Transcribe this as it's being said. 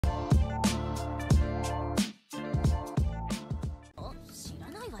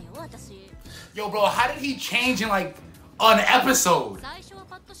Yo, bro, how did he change in like an episode?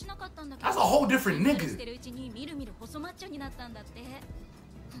 That's a whole different nigga.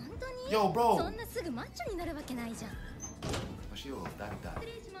 Yo, bro.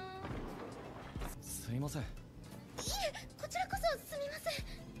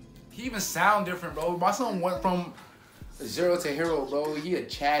 He even sound different, bro. My son went from zero to hero, bro. He a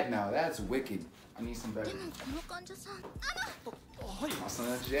Chad now. That's wicked. I need some better. My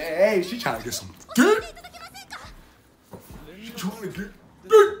son, hey, she trying to get some dick. She trying to get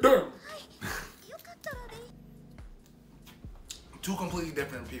dick down. Two completely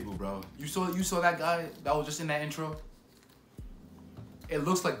different people, bro. You saw that guy that was just in that intro? It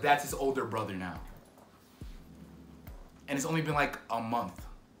looks like that's his older brother now. And it's only been like a month.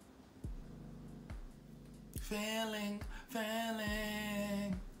 Failing.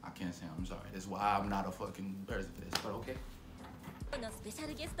 I can't say I'm sorry. That's why I'm not a fucking person for this, but okay. It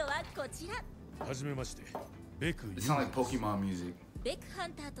sounds like Pokemon music. It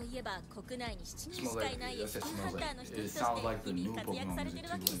sounds like the new Pokemon music too,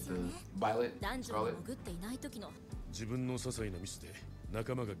 like the Violet, Scarlet. What is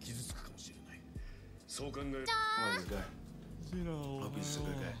this guy? Hope he's a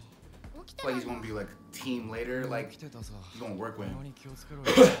good guy. Like he's gonna be like team later, like he's gonna work with him.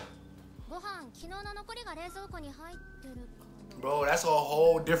 Bro, that's a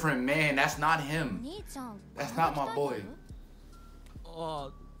whole different man. That's not him. That's not my boy.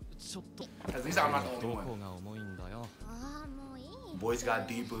 At least I'm not the only one. Boys got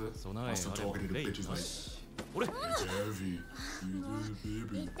deeper. I'm still talking to the bitches like, it's heavy.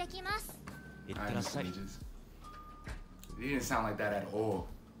 He didn't sound like that at all.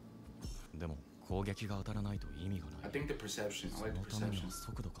 I think the perception. I like the perception.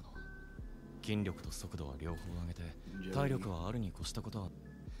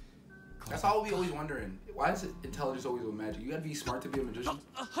 That's all we always wondering. Why is intelligence always with magic? You gotta be smart to be a magician.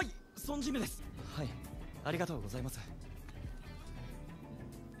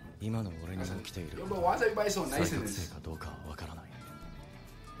 Yo, bro, why is everybody so nice in this?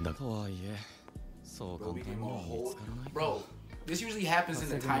 Bro, this usually happens in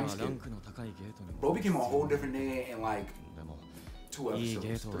the time skip. Bro became a whole different nigga in like 2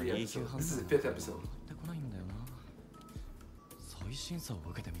 episodes, 3 episodes. This is the 5th episode.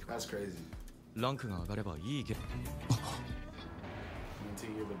 That's crazy. Until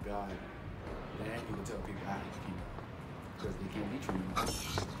you're the god, then you can tell people how to keep, because they can't beat you.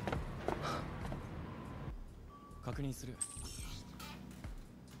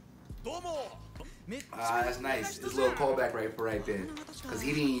 That's nice. This little callback right there, because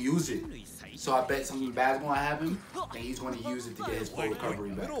he didn't use it. So I bet something bad's gonna happen, and he's gonna use it to get his full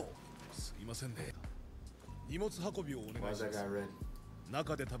recovery back. Why is that guy red?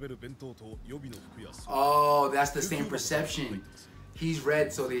 Oh, that's the same perception. He's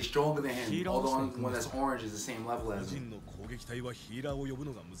red, so they're stronger than him. Although the one that's orange is the same level as him.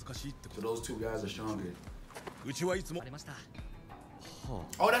 So those two guys are stronger.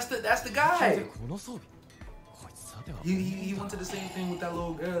 Oh, that's the guy. He went to the same thing with that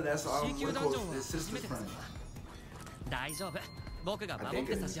little girl. That's his sister's friend. I think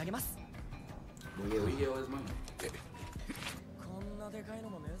it is. Well, yeah, we get all his money.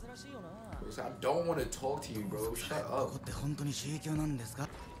 I don't want to talk to you, bro. Shut up.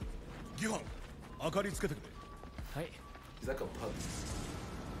 He's like a puppy.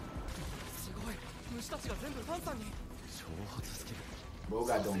 Bro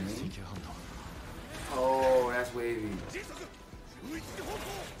got domain. Oh, that's wavy.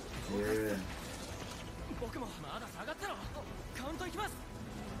 Yeah.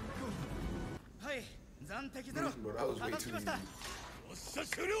 Bro, that was way too easy.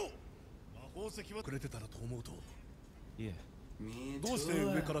 Me too.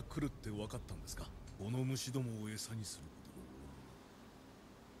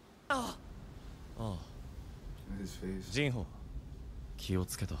 His face.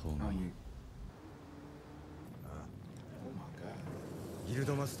 Oh, you. Oh my god.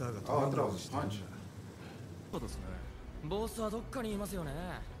 Oh, I thought it was a punch.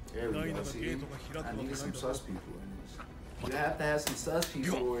 There we go. See, I needed some sus people in this. You have to have some sus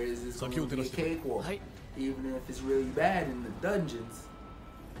people, or is this going to be a cakewalk? Even if it's really bad in the dungeons,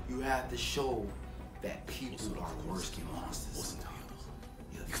 you have to show that people are worse than monsters.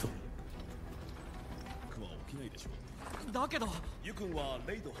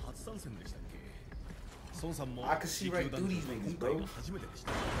 I can see right through these niggas, bro.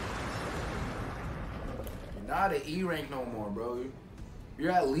 You're not an E rank no more, bro.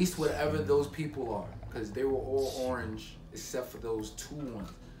 You're at least whatever those people are, because they were all orange except for those 2 ones.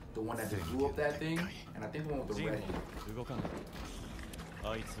 The one that just blew up that thing, and I think the one with the red hair.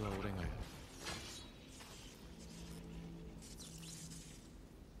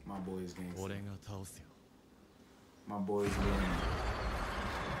 My boy's gangster. My boy's winning.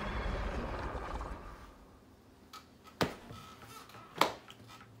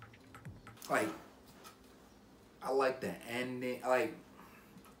 Like, I like the ending. Like,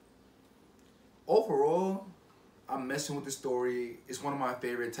 overall, I'm messing with the story. It's one of my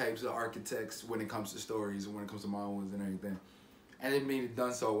favorite types of architects when it comes to stories, when it comes to manhwas and everything. And it made it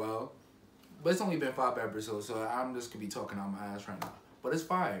done so well. But it's only been 5 episodes, so I'm just gonna be talking on my ass right now. But it's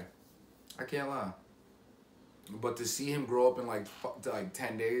fire. I can't lie. But to see him grow up in like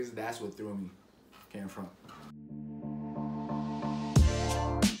 10 days, that's what threw me. Can't front.